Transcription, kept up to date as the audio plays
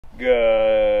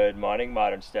Good morning,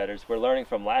 Modern Steaders. We're learning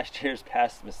from last year's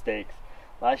past mistakes.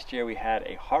 Last year we had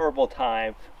a horrible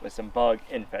time with some bug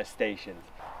infestations.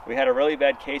 We had a really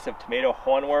bad case of tomato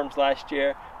hornworms last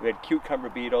year, we had cucumber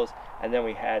beetles, and then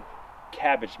we had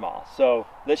cabbage moth. So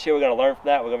this year we're going to learn from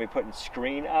that. We're going to be putting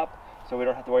screen up so we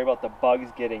don't have to worry about the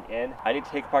bugs getting in. I need to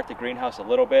take apart the greenhouse a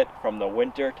little bit from the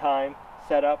winter time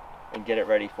setup and get it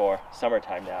ready for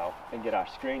summertime now and get our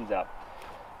screens up.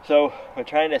 So we're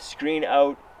trying to screen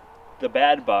out the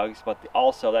bad bugs, but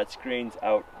also that screens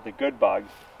out the good bugs.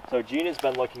 So Gina's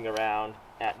been looking around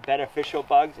at beneficial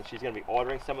bugs, and she's going to be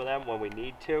ordering some of them when we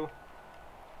need to.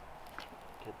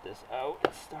 Get this out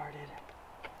and started.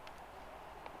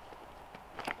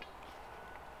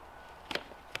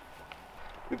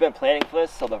 We've been planning for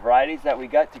this, so the varieties that we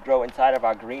got to grow inside of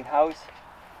our greenhouse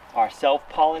are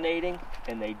self-pollinating,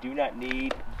 and they do not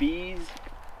need bees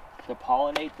to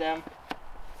pollinate them,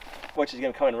 which is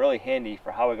going to come in really handy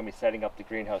for how we're going to be setting up the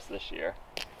greenhouse this year.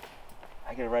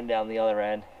 I gotta run down the other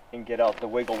end and get out the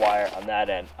wiggle wire on that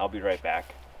end. I'll be right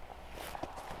back.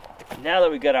 Now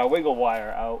that we got our wiggle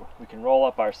wire out, we can roll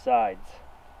up our sides.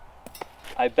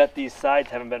 I bet these sides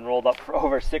haven't been rolled up for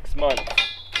over 6 months.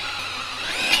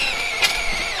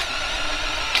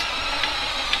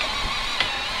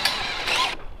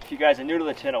 If you guys are new to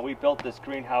the channel, we built this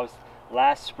greenhouse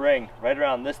last spring, right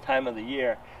around this time of the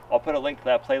year. I'll put a link to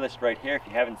that playlist right here if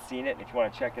you haven't seen it and if you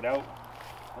want to check it out.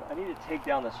 I need to take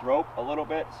down this rope a little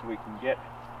bit so we can get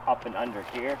up and under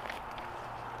here.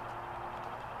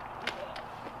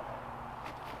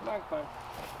 Come on, come on.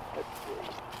 Let's see.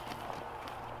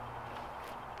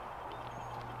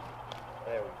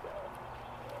 There we go.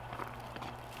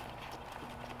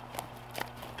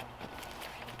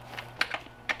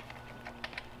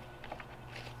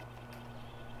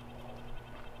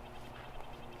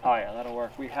 Oh yeah, that'll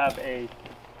work. We got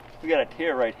a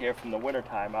tear right here from the winter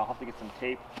time. I'll have to get some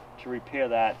tape to repair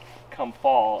that come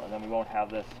fall, and then we won't have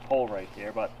this hole right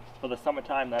here, but for the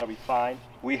summertime that'll be fine.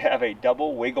 We have a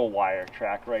double wiggle wire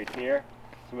track right here,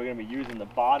 so we're going to be using the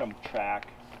bottom track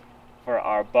for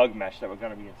our bug mesh that we're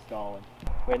going to be installing.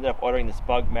 We ended up ordering this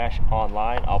bug mesh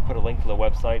online. I'll put a link to the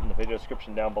website in the video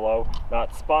description down below.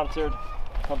 Not sponsored,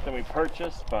 something we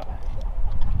purchased, but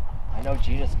I know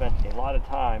Gina spent a lot of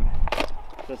time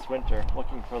this winter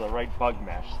looking for the right bug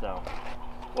mesh, so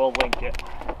we'll link it.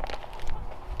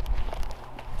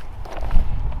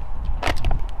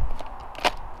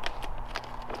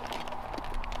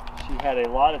 She had a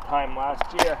lot of time last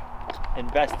year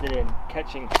invested in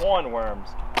catching hornworms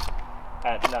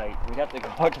at night. We'd have to go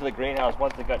out to the greenhouse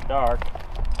once it got dark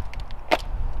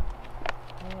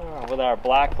with our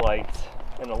black lights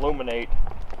and illuminate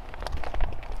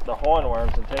the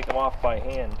hornworms and take them off by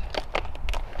hand.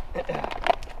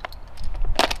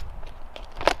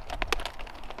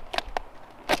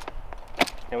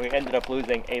 And we ended up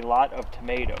losing a lot of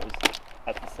tomatoes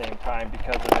at the same time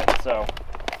because of it, so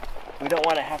we don't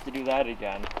want to have to do that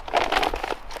again.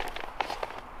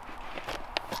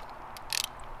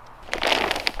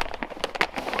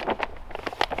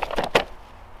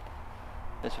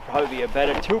 This would probably be a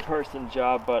better two-person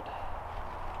job, but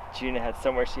Gina had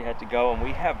somewhere she had to go, and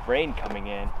we have rain coming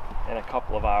in a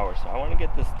couple of hours, so I want to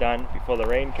get this done before the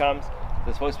rain comes.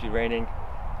 It's supposed to be raining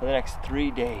for the next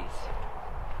 3 days.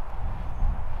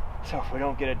 So if we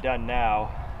don't get it done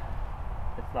now,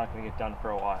 it's not going to get done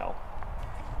for a while.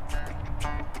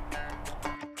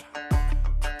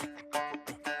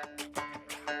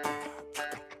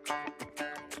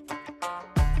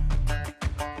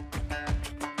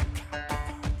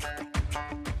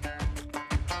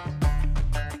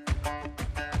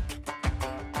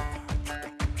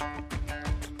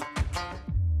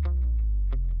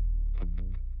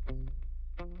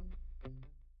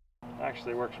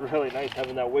 Actually works really nice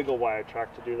having that wiggle wire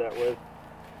track to do that with.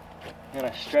 I'm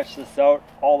going to stretch this out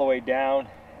all the way down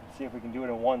and see if we can do it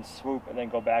in one swoop and then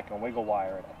go back and wiggle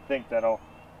wire it. I think that'll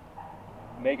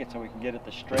make it so we can get it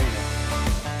the straight.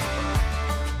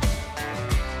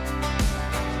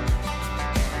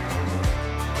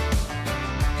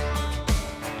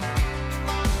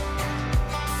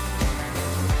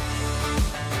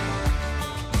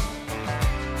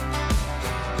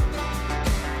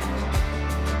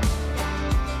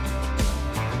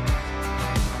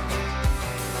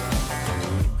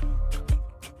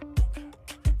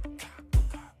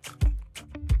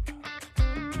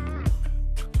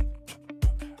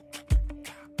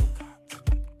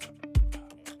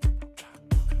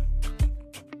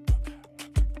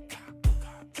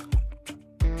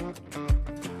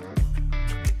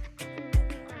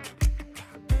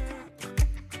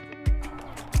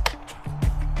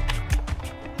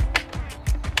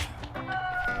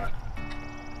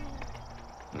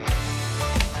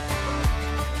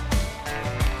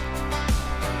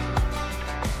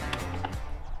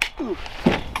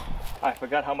 I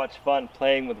forgot how much fun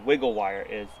playing with wiggle wire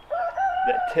is.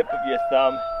 The tip of your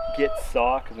thumb gets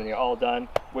sore because when you're all done,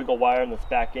 wiggle wire in this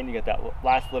back end, you get that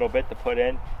last little bit to put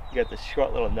in. You got this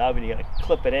short little nub and you gotta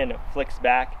clip it in, it flicks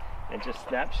back and it just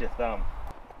snaps your thumb.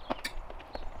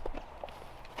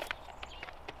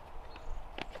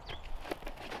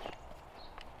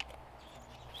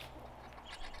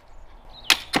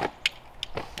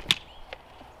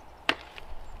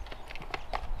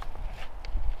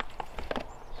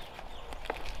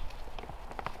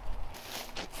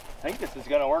 I think this is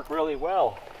going to work really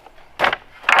well.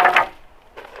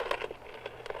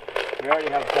 We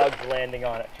already have bugs landing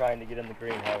on it trying to get in the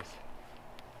greenhouse.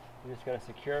 We're just going to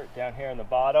secure it down here in the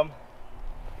bottom.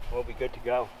 We'll be good to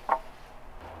go.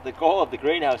 The goal of the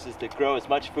greenhouse is to grow as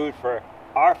much food for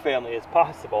our family as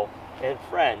possible and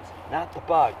friends, not the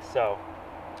bugs. So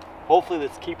hopefully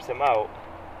this keeps them out.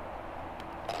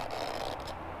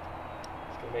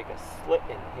 Just going to make a slit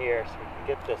in here so we can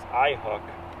get this eye hook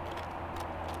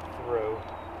through.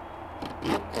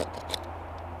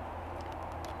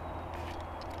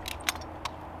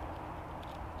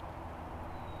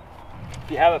 If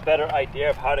you have a better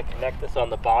idea of how to connect this on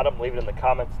the bottom, leave it in the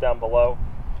comments down below.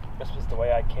 This was the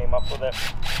way I came up with it.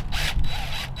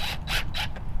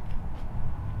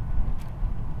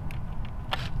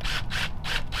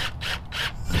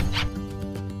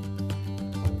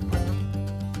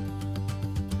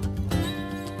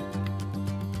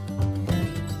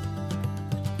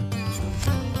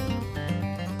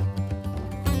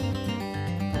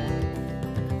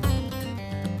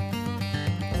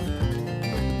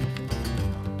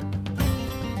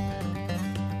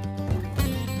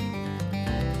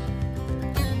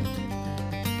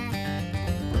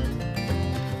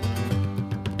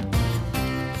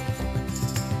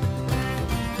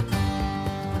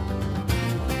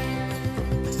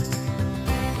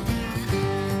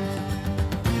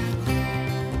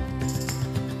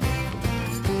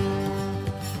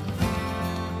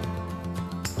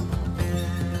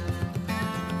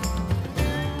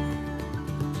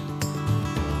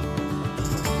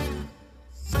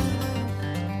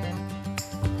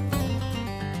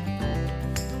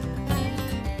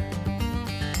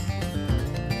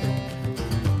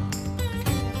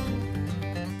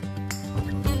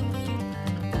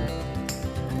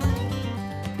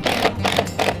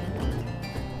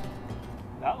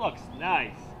 Looks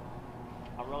nice.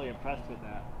 I'm really impressed with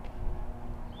that.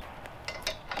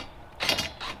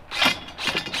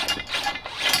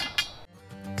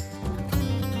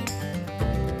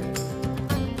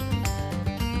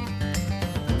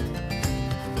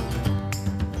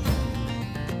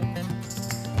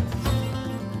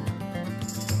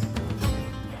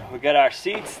 We got our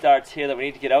seed starts here that we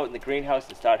need to get out in the greenhouse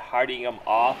and start hardying them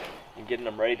off and getting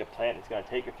them ready to plant. It's going to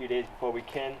take a few days before we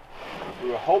can. We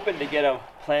were hoping to get them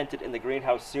planted in the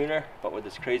greenhouse sooner, but with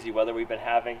this crazy weather we've been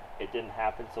having, it didn't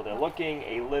happen. So they're looking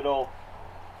a little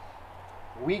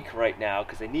weak right now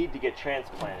because they need to get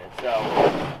transplanted.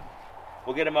 So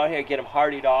we'll get them out here, get them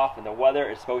hardied off, and the weather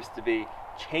is supposed to be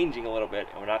changing a little bit,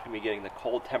 and we're not going to be getting the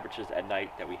cold temperatures at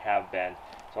night that we have been.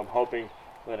 So I'm hoping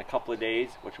within a couple of days,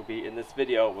 which will be in this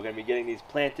video, we're going to be getting these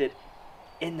planted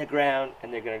in the ground,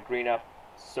 and they're going to green up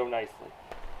so nicely.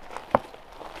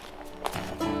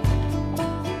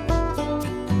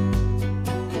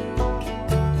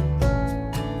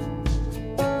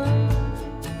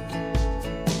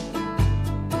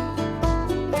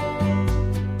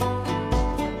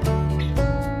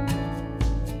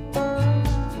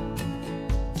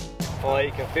 Well,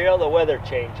 you can feel the weather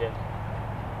changing.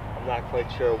 I'm not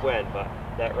quite sure when, but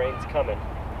that rain's coming.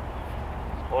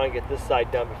 I want to get this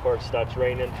side done before it starts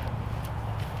raining.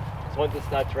 Because once it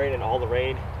starts raining, all the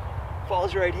rain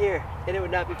falls right here. And it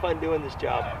would not be fun doing this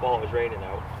job while it was raining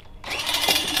out.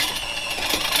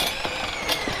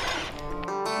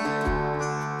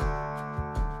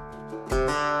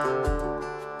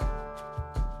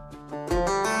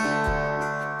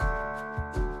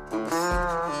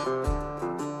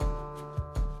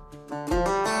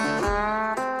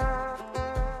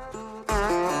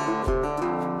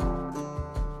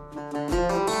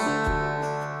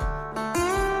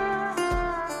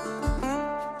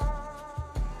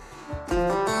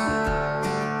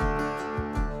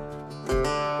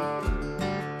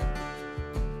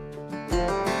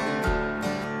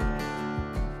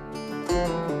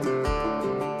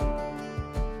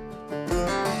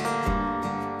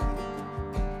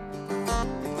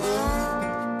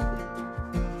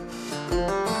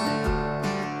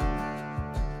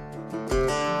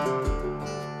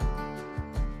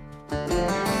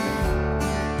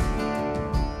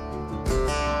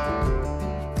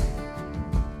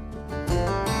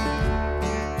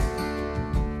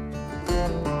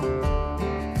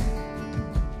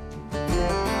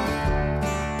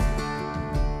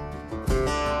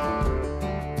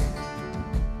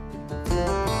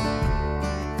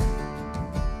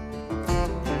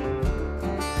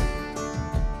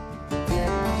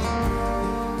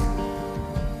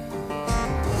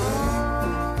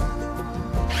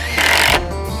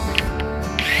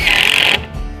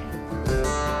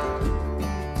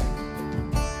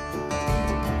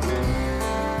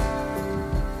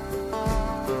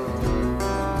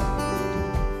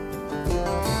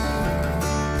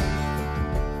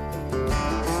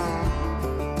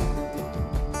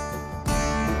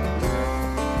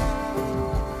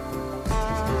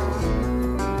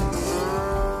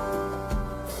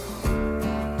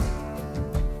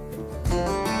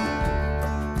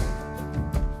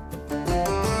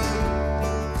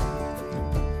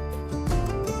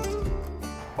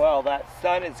 Well, that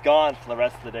sun is gone for the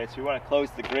rest of the day, so we want to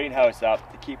close the greenhouse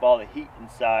up to keep all the heat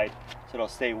inside so it'll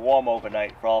stay warm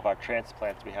overnight for all of our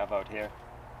transplants we have out here.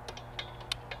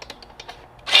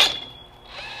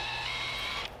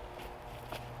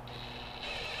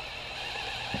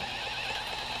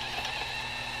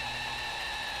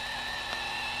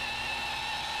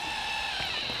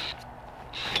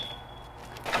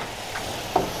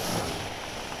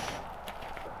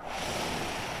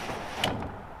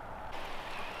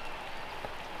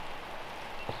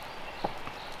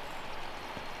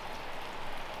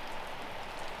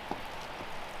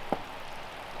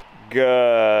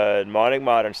 Good morning,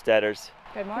 Modern Steaders.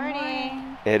 Good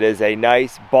morning. It is a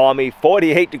nice, balmy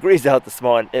 48 degrees out this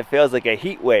morning. It feels like a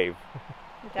heat wave.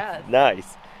 It does.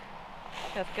 Nice.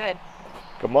 That's good.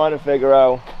 Good morning,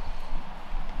 Figaro.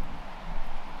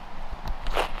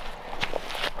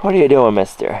 What are you doing,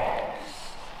 mister?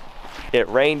 It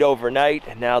rained overnight,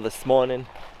 and now this morning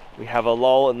we have a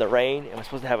lull in the rain, and we're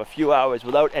supposed to have a few hours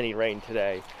without any rain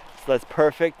today. So that's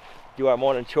perfect. Do our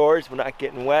morning chores, we're not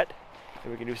getting wet,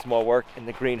 and we can do some more work in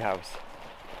the greenhouse.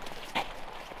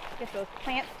 Get those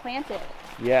plants planted.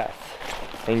 Yes,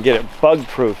 and get it bug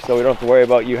proof so we don't have to worry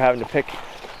about you having to pick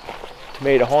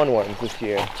tomato hornworms this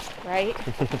year. Right?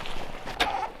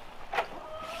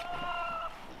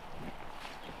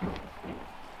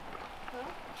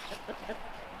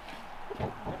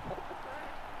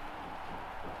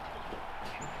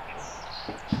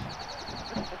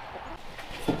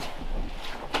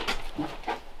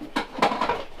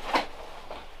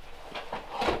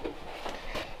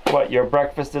 What, your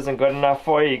breakfast isn't good enough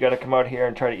for you? You gotta come out here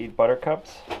and try to eat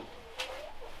buttercups?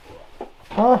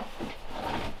 Huh?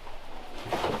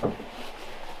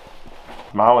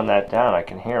 Mowing that down, I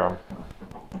can hear him.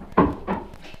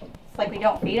 It's like we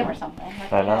don't feed him or something.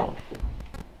 I know.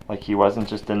 Like he wasn't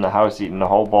just in the house eating a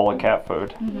whole bowl of cat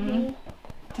food. Mm-hmm.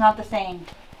 It's not the same.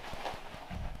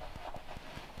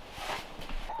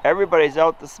 Everybody's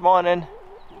out this morning.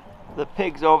 The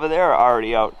pigs over there are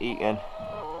already out eating.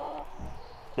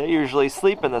 They usually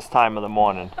sleep in this time of the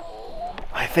morning.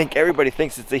 I think everybody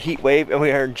thinks it's a heat wave and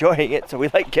we are enjoying it, so we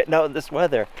like getting out in this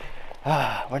weather.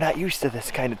 We're not used to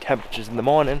this kind of temperatures in the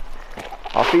morning.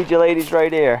 I'll feed you ladies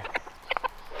right here.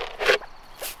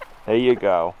 There you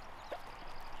go.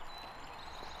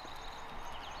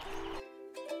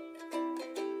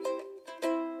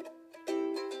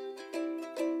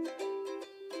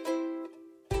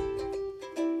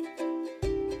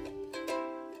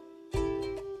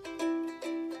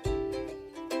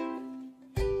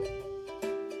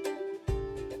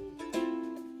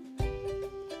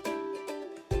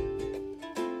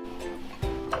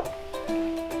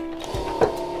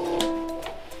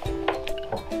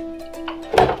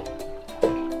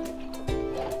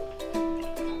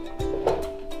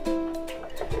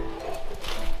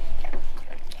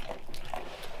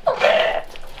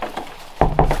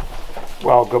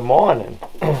 Well, good morning.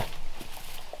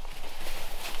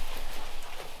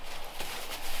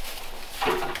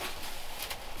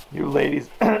 You ladies,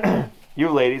 you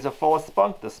ladies are full of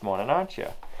spunk this morning, aren't you?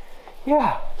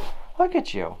 Yeah, look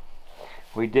at you.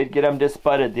 We did get them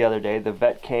disbudded the other day. The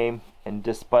vet came and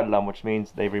disbudded them, which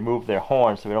means they removed their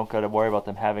horns, so we don't got to worry about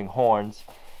them having horns.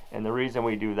 And the reason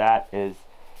we do that is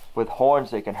with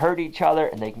horns they can hurt each other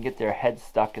and they can get their heads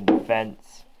stuck in the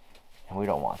fence, and we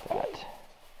don't want that.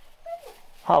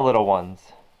 Huh, little ones?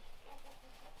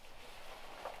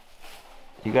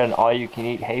 You got an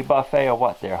all-you-can-eat hay buffet or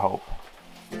what there, Hope?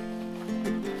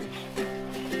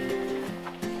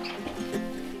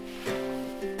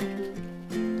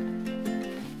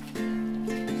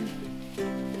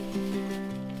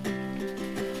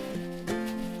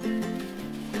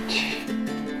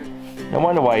 No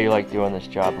wonder why you like doing this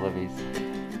job, Livies.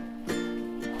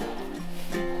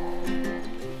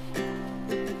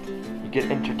 Get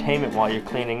entertainment while you're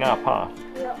cleaning up, huh?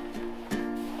 Yep.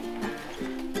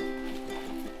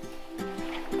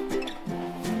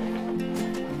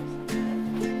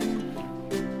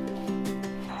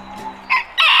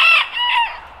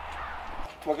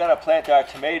 We're gonna plant our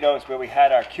tomatoes where we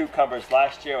had our cucumbers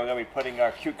last year. We're gonna be putting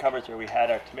our cucumbers where we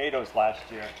had our tomatoes last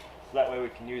year. So that way we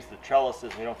can use the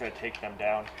trellises and we don't have to take them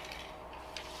down.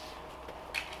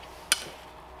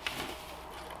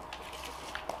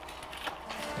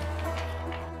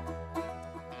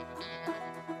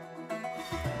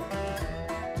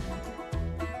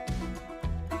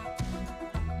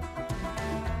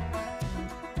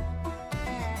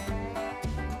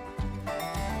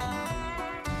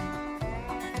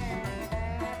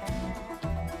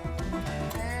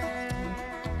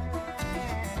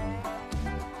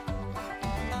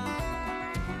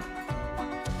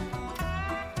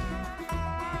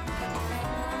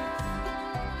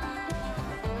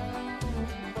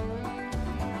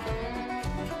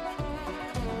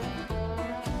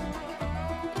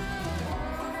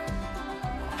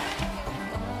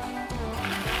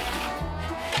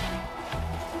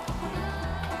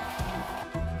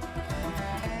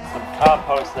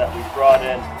 compost that we brought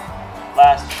in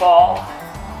last fall.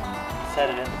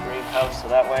 Set it in the greenhouse so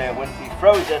that way it wouldn't be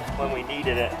frozen when we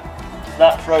needed it. It's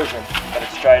not frozen, but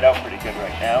it's dried out pretty good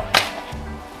right now.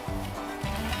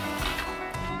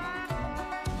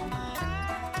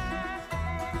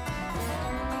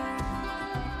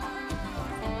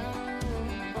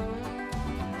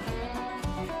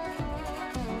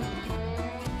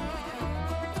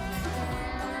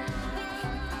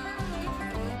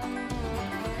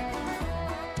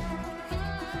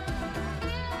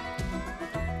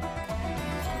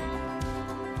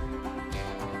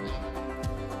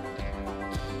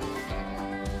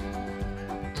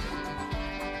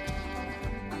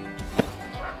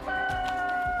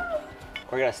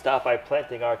 We're going to stop by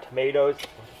planting our tomatoes.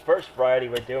 The first variety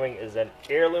we're doing is an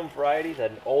heirloom variety that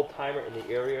an old timer in the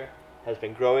area has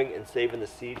been growing and saving the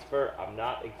seeds for. I'm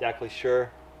not exactly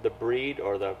sure the breed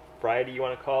or the variety you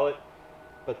want to call it,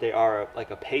 but they are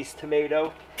like a paste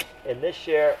tomato. And this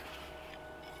year,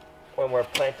 when we're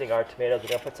planting our tomatoes, we're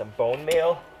going to put some bone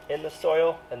meal in the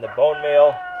soil. And the bone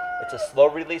meal, it's a slow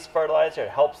release fertilizer. It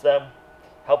helps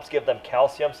give them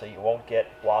calcium so you won't get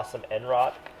blossom end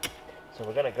rot. So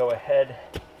we're going to go ahead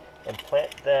and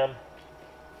plant them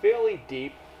fairly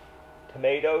deep.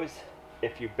 Tomatoes,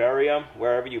 if you bury them,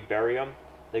 wherever you bury them,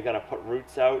 they're going to put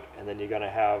roots out, and then you're going to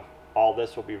have all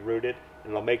this will be rooted,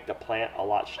 and it'll make the plant a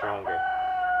lot stronger.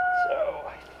 So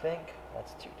I think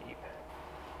that's too deep.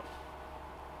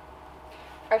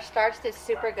 Our starts did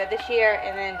super good this year,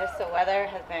 and then just the weather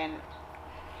has been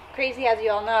crazy, as you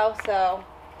all know, so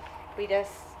we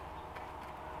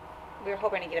were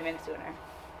hoping to get them in sooner.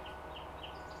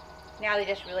 Now they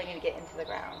just really need to get into the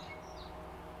ground.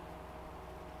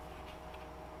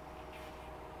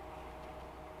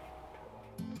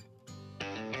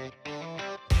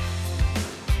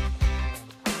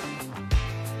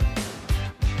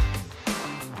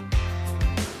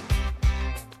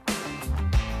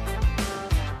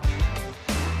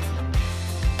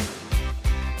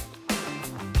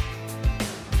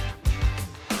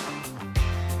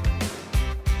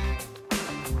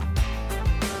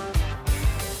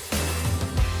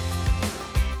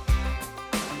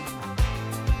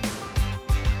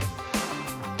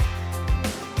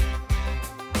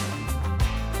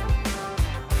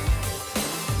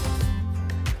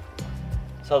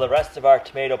 So the rest of our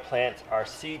tomato plants are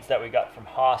seeds that we got from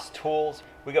Haas Tools.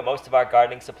 We got most of our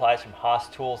gardening supplies from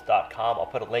HaasTools.com. I'll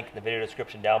put a link in the video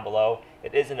description down below.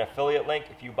 It is an affiliate link.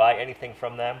 If you buy anything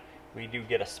from them, we do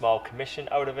get a small commission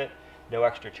out of it. No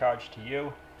extra charge to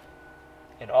you.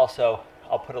 And also,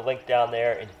 I'll put a link down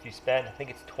there, and if you spend, I think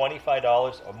it's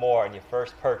 $25 or more on your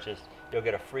first purchase, you'll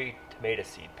get a free tomato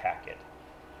seed packet.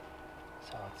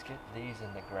 So let's get these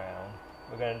in the ground.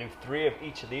 We're going to do 3 of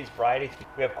each of these varieties.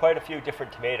 We have quite a few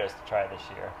different tomatoes to try this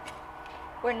year.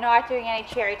 We're not doing any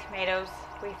cherry tomatoes.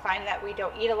 We find that we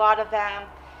don't eat a lot of them.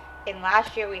 And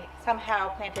last year we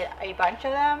somehow planted a bunch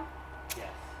of them. Yes.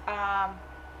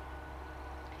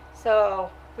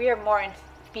 So we are more into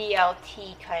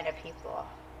BLT kind of people.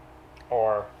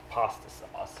 Or pasta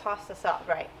sauce. Pasta sauce,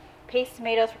 right. Paste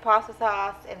tomatoes for pasta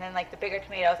sauce, and then like the bigger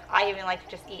tomatoes, I even like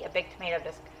to just eat a big tomato,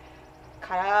 just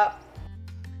cut up.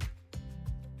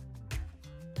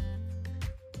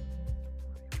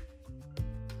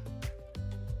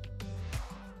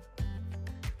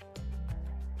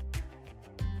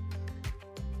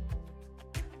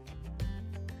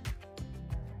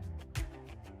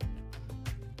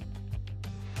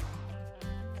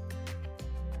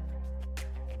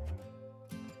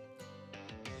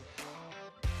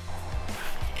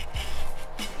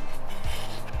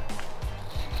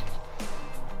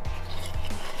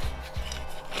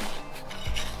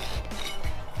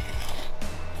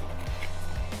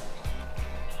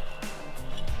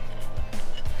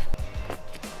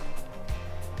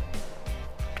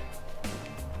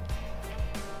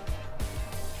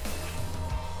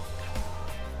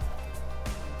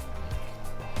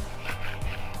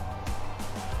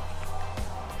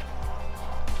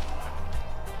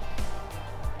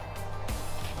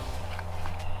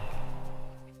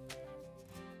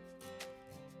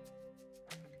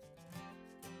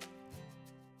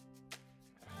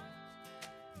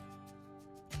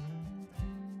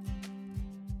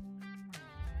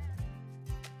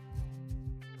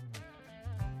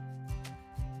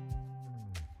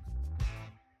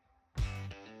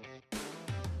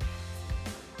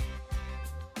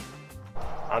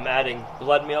 I'm adding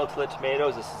blood meal to the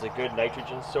tomatoes. This is a good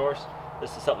nitrogen source.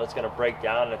 This is something that's going to break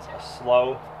down. It's a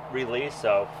slow release,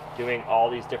 so doing all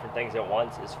these different things at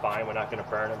once is fine. We're not going to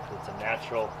burn them because it's a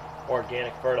natural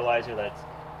organic fertilizer that's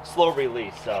slow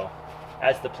release. So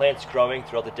as the plant's growing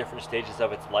throughout the different stages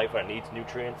of its life when it needs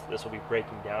nutrients, this will be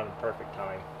breaking down in perfect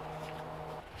time.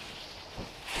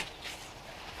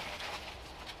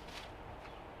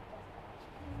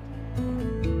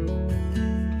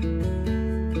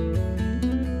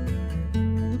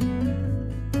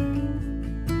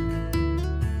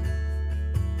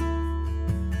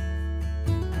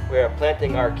 We are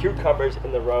planting our cucumbers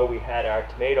in the row we had our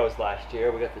tomatoes last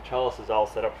year. We got the trellises all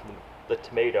set up for the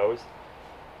tomatoes.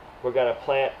 We're going to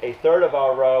plant a third of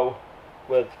our row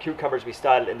with cucumbers we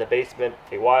started in the basement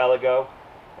a while ago.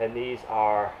 And these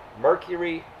are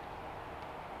Mercury.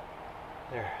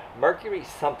 They're Mercury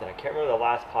something. I can't remember the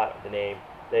last part of the name.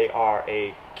 They are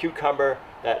a cucumber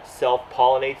that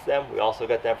self-pollinates them. We also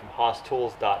got them from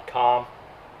hosstools.com.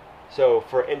 So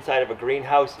for inside of a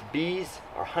greenhouse, bees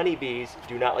or honeybees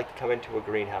do not like to come into a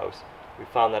greenhouse. We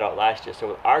found that out last year. So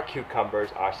with our cucumbers,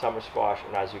 our summer squash,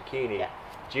 and our zucchini,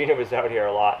 Gina was out here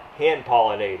a lot hand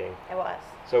pollinating. It was.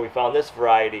 So we found this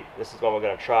variety. This is one we're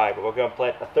going to try. But we're going to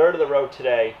plant a third of the row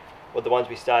today with the ones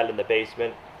we started in the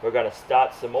basement. We're going to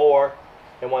start some more.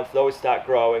 And once those start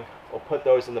growing, we'll put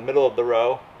those in the middle of the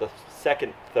row, the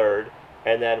second third.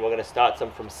 And then we're going to start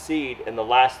some from seed in the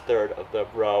last third of the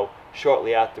row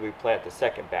shortly after we plant the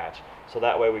second batch. So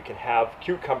that way we can have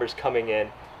cucumbers coming in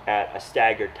at a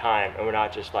staggered time, and we're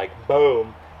not just like,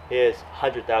 boom, here's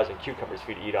 100,000 cucumbers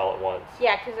for you to eat all at once.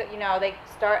 Yeah, because, you know, they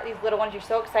start, these little ones, you're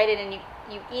so excited, and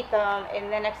you eat them,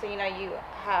 and then next thing you know, you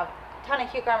have a ton of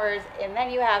cucumbers, and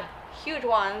then you have huge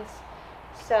ones.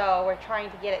 So we're trying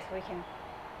to get it so we can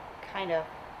kind of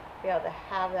be able to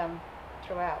have them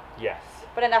throughout. Yes.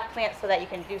 But enough plants so that you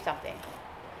can do something.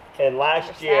 And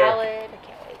last year, salad, I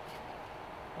can't wait.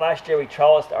 Last year we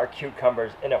trellised our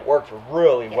cucumbers, and it worked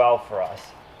really well for us.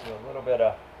 Do a little bit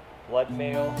of blood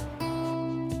meal.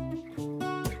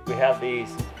 We have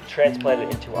these transplanted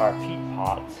into our peat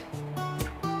pots.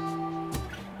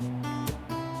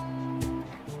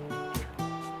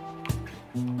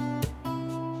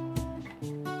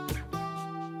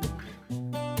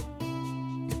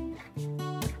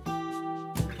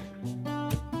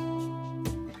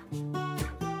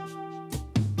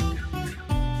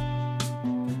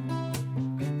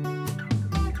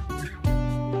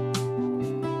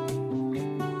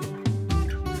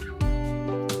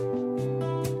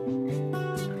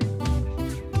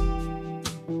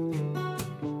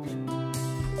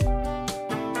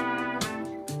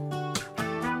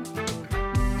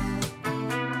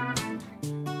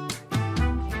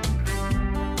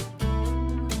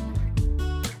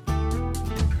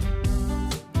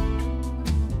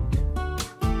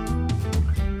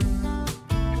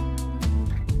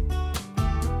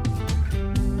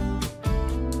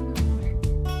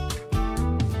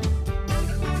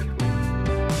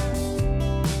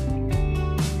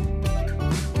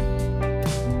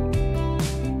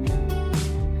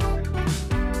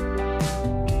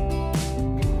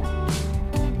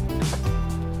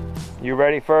 You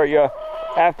ready for your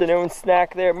afternoon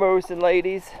snack there, Moose and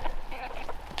ladies?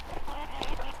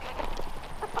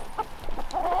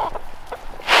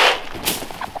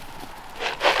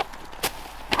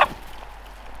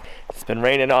 It's been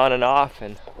raining on and off,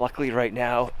 and luckily right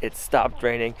now it stopped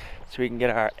raining so we can get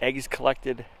our eggs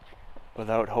collected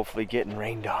without hopefully getting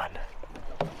rained on.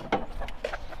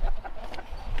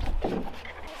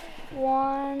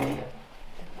 1,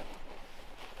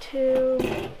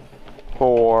 2,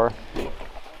 4, 5.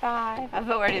 I thought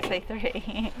we were to say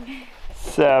 3.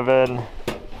 7,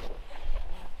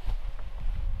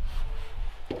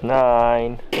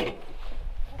 9,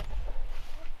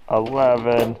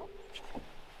 11,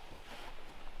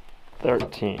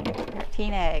 13.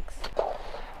 13 eggs.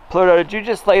 Pluto, did you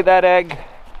just lay that egg?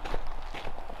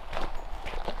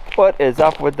 What is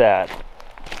up with that?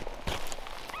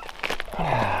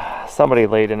 Somebody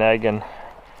laid an egg, and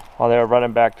while they were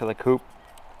running back to the coop,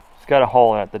 it's got a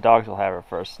hole in it. The dogs will have it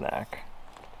for a snack.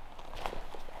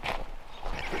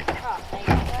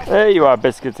 There you are,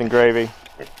 biscuits and gravy.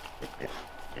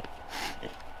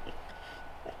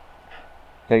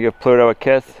 Gonna give Pluto a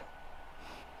kiss?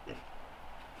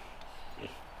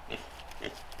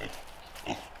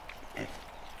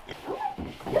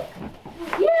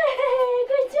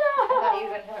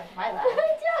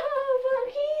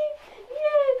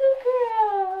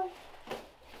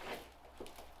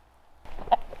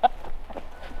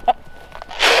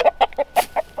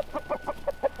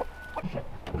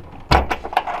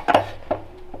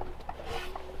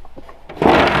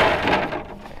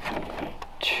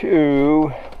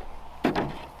 Two,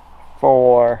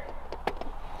 4,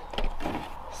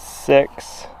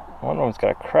 6. One of them's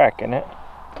got a crack in it.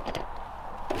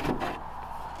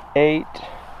 8,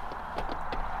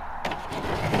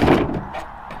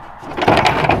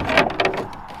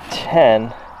 hen,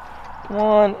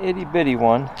 one itty bitty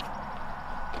one,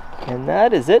 and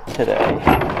that is it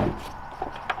today.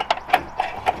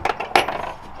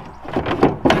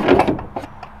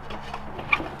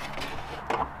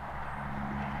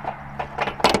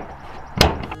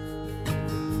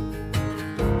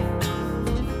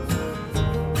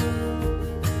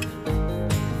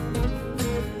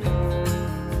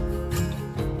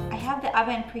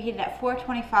 Oven preheated at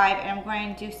 425, and I'm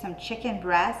going to do some chicken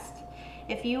breast.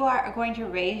 If you are going to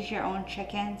raise your own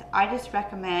chickens, I just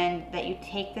recommend that you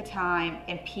take the time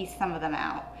and piece some of them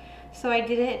out. So I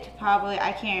did it to probably,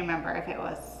 I can't remember if it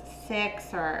was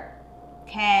 6 or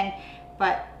 10,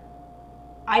 but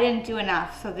I didn't do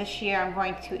enough. So this year I'm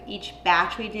going to, each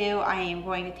batch we do, I am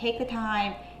going to take the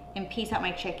time and piece out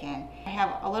my chicken. I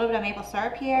have a little bit of maple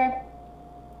syrup here.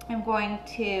 I'm going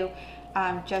to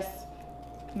just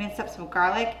mince up some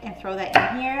garlic and throw that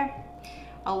in here.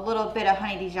 A little bit of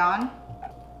honey Dijon.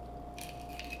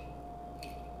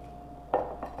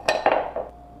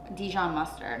 Dijon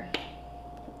mustard.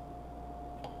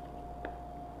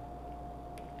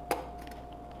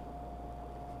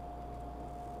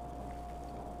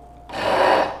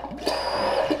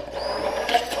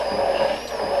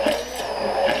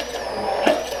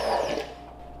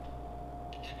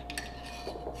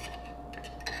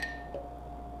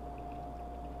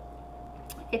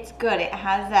 It's good. It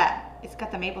has that, it's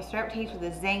got the maple syrup taste with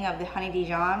the zing of the honey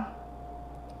Dijon.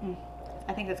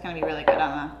 I think that's going to be really good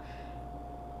on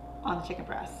the chicken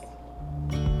breast.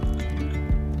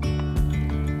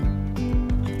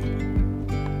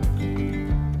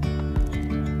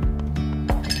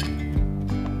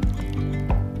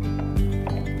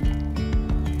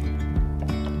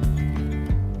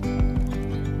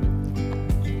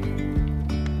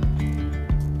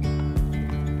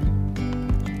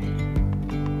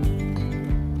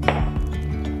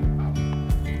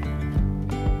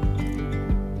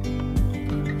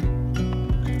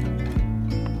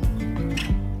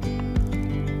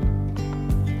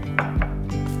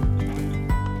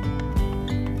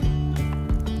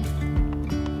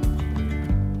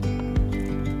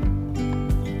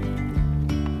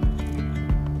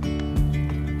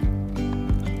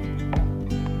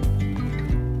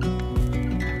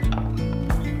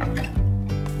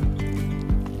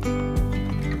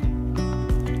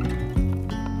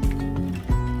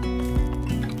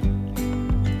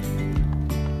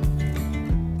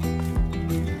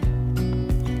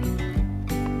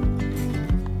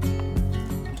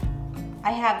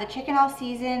 I have the chicken all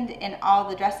seasoned and all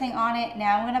the dressing on it.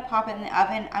 Now I'm going to pop it in the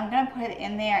oven. I'm going to put it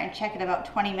in there and check it about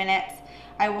 20 minutes.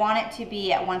 I want it to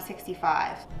be at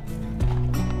 165.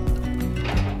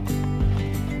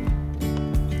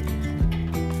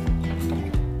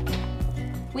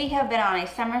 We have been on a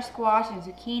summer squash and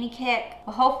zucchini kick.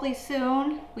 Well, hopefully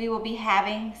soon we will be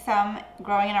having some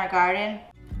growing in our garden.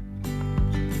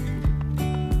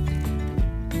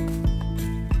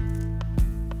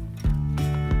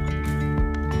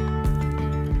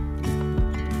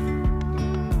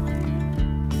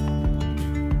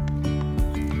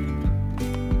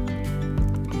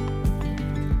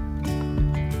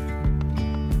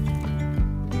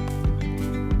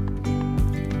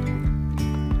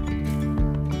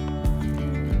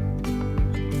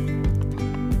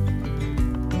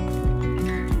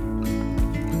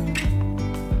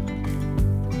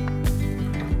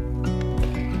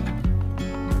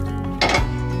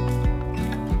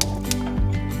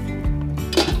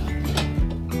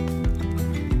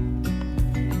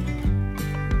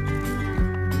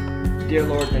 Dear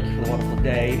Lord, thank you for the wonderful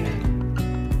day.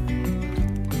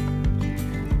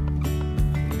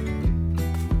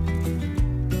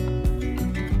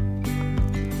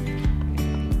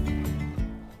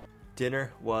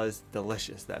 Dinner was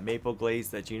delicious. That maple glaze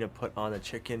that Gina put on the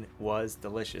chicken was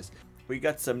delicious. We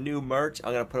got some new merch.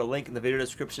 I'm going to put a link in the video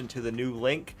description to the new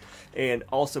link. And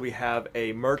also we have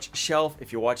a merch shelf.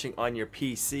 If you're watching on your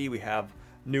PC, we have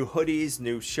new hoodies,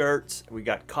 new shirts, we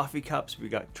got coffee cups, we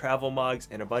got travel mugs,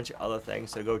 and a bunch of other things,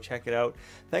 so go check it out.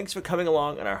 Thanks for coming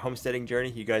along on our homesteading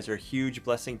journey. You guys are a huge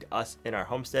blessing to us in our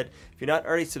homestead. If you're not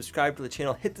already subscribed to the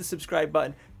channel, hit the subscribe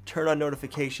button, turn on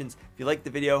notifications. If you like the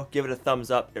video, give it a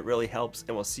thumbs up. It really helps,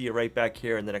 and we'll see you right back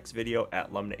here in the next video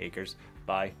at Lumnah Acres.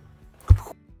 Bye.